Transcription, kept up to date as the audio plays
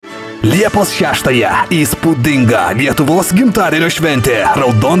Liepos 6-ąją įspūdinga Lietuvos gimtadienio šventė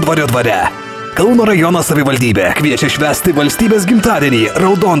Raudondvario dvare. Kauno rajono savivaldybė kviečia švęsti valstybės gimtadienį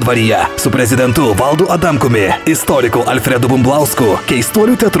Raudondvaryje su prezidentu Valdu Adamkumi, istoriku Alfredu Bumblausku,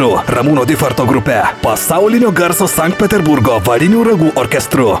 keistuolių teatru Ramūno Difarto grupe, pasaulinio garso Sankt Peterburgo varinių ragų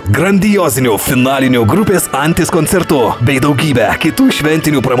orkestru, grandioziniu finaliniu grupės Antis koncertu bei daugybę kitų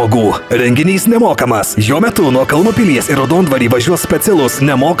šventinių pramogų. Renginys nemokamas. Jo metu nuo Kauno pilies į Raudondvarį važiuos specialus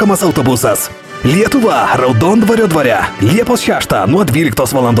nemokamas autobusas. Lietuva Raudondvario dvare. Liepos 6 nuo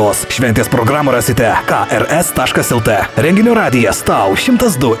 12 val. Šventės programą rasite krs.lt. Renginio radijas tau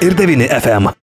 102.9 FM.